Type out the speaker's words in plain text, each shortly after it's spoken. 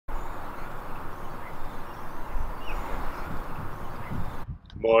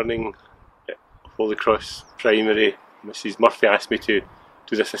morning at Holy Cross Primary. Mrs Murphy asked me to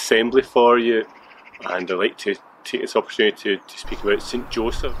do this assembly for you, and I'd like to take this opportunity to speak about St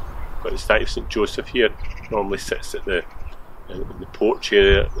Joseph. I've got the statue of St Joseph here. Normally sits at the porch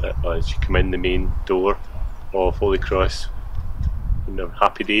area as you come in the main door of Holy Cross. In the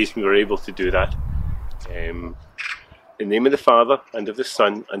happy days we were able to do that. In the name of the Father, and of the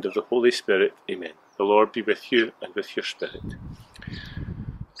Son, and of the Holy Spirit, Amen. The Lord be with you, and with your spirit.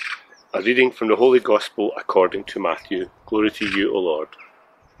 A reading from the Holy Gospel according to Matthew. Glory to you, O Lord.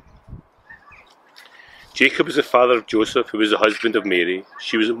 Jacob was the father of Joseph, who was the husband of Mary.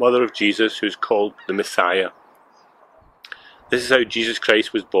 She was the mother of Jesus, who is called the Messiah. This is how Jesus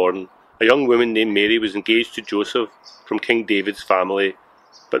Christ was born. A young woman named Mary was engaged to Joseph from King David's family,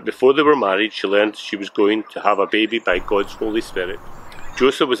 but before they were married, she learned she was going to have a baby by God's Holy Spirit.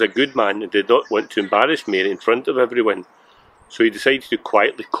 Joseph was a good man and did not want to embarrass Mary in front of everyone, so he decided to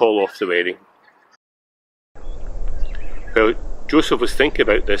quietly call off the wedding. While Joseph was thinking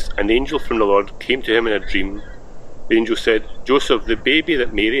about this, an angel from the Lord came to him in a dream. The angel said, "Joseph, the baby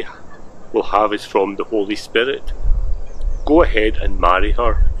that Mary will have is from the Holy Spirit. Go ahead and marry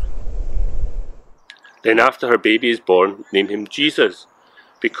her. Then after her baby is born, name him Jesus,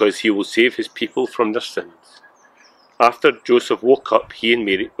 because he will save his people from their sins." After Joseph woke up, he and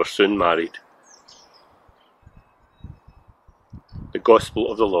Mary were soon married. The Gospel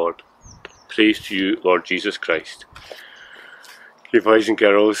of the Lord. Praise to you, Lord Jesus Christ. Okay, boys and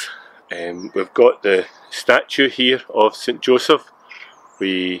girls, we've got the statue here of St Joseph.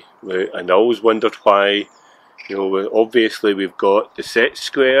 And I always wondered why, obviously we've got the set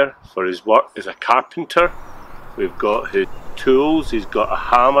square for his work as a carpenter. We've got his tools, he's got a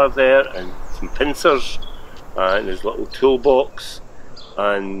hammer there and some pincers and his little toolbox.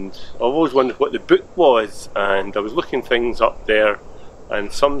 And I've always wondered what the book was, and I was looking things up there,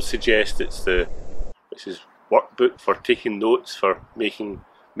 and some suggest it's his workbook for taking notes, for making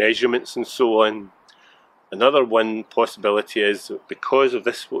measurements and so on. Another one possibility is that because of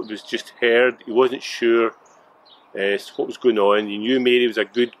this, what was just heard, he wasn't sure what was going on. He knew Mary was a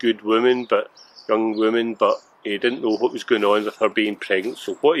good woman, young woman, but he didn't know what was going on with her being pregnant.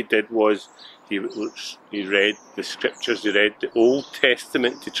 So what he did was he read the scriptures, he read the Old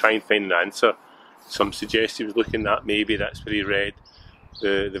Testament to try and find an answer. Some suggest he was looking at maybe that's where he read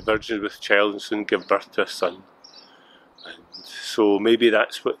the virgin with child and soon give birth to a son. And so maybe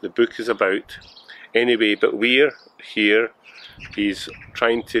that's what the book is about. Anyway, but we're here. He's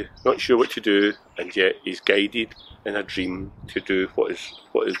not sure what to do, and yet he's guided in a dream to do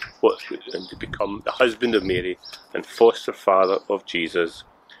and to become the husband of Mary and foster father of Jesus.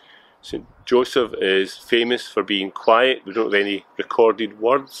 St Joseph is famous for being quiet. We don't have any recorded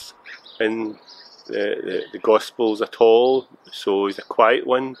words in the Gospels at all, so he's a quiet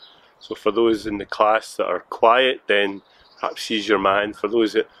one. So for those in the class that are quiet, then perhaps he's your man. For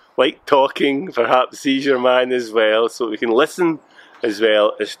those that like talking, perhaps he's your man as well, so we can listen as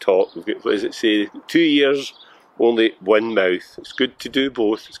well as talk. We've got, what does it say, 2 ears, only one mouth. It's good to do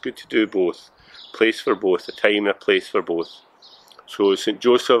both, it's good to do both. Place for both, a time and a place for both. So St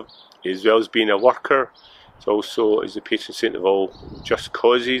Joseph, as well as being a worker, is the patron saint of all just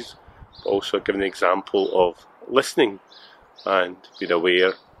causes, but also giving an example of listening and being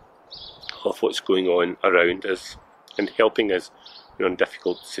aware of what's going on around us and helping us in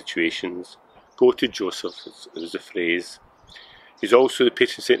difficult situations. Go to Joseph is the phrase. He's also the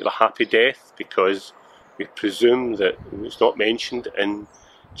patron saint of a happy death, because we presume that it's not mentioned in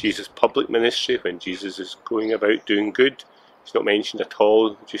Jesus' public ministry when Jesus is going about doing good. It's not mentioned at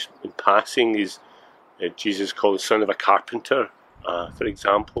all, just in passing. Jesus called the son of a carpenter, for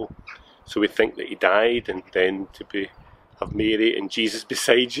example. So we think that he died, and then have Mary and Jesus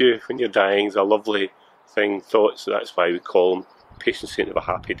beside you when you're dying is a lovely thought. So that's why we call him patron saint of a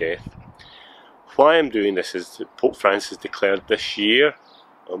happy death. Why I'm doing this is that Pope Francis declared this year,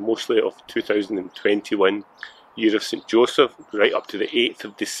 mostly of 2021, year of St Joseph, right up to the 8th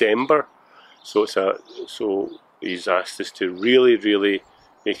of December. So he's asked us to really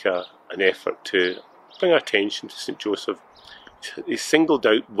make an effort to bring our attention to St Joseph. He's singled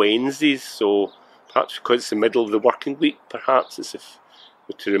out Wednesdays, so perhaps because it's the middle of the working week, perhaps it's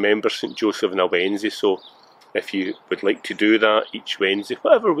to remember St Joseph on a Wednesday. So if you would like to do that each Wednesday,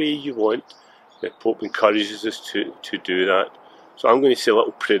 whatever way you want, the Pope encourages us to do that. So I'm going to say a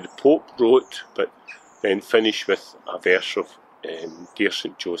little prayer the Pope wrote, but then finish with a verse of Dear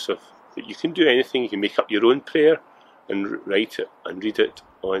St Joseph. But you can do anything, you can make up your own prayer and write it and read it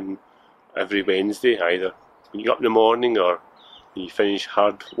on every Wednesday, either when you get up in the morning or when you finish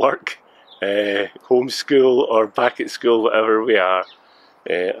hard work, homeschool or back at school, whatever we are.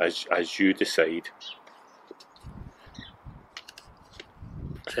 as you decide.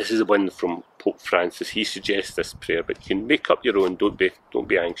 This is the one from Pope Francis. He suggests this prayer, but you can make up your own. Don't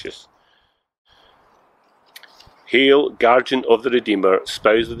be anxious. Hail, guardian of the Redeemer,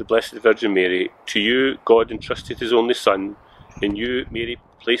 spouse of the Blessed Virgin Mary. To you God entrusted his only Son. In you Mary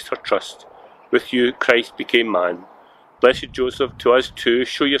placed her trust. With you Christ became man. Blessed Joseph, to us too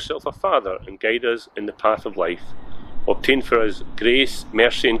show yourself a father and guide us in the path of life. Obtain for us grace,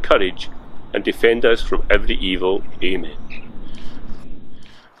 mercy and courage, and defend us from every evil. Amen.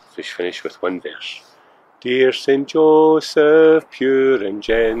 Let's finish with one verse. Dear Saint Joseph, pure and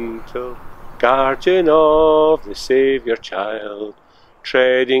gentle, guardian of the Saviour child,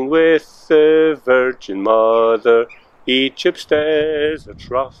 treading with the Virgin Mother Egypt's desert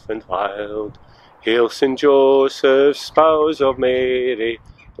rough and wild. Hail Saint Joseph, spouse of Mary,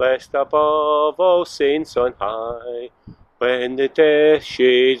 blessed above all saints on high. When the death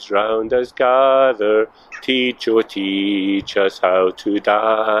shades round us gather, teach, oh teach us how to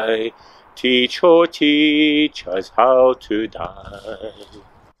die. Teach, oh teach us how to die.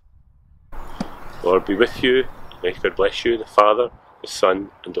 Lord be with you. May God bless you, the Father, the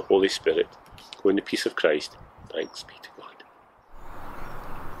Son, and the Holy Spirit. Go in the peace of Christ. Thanks be.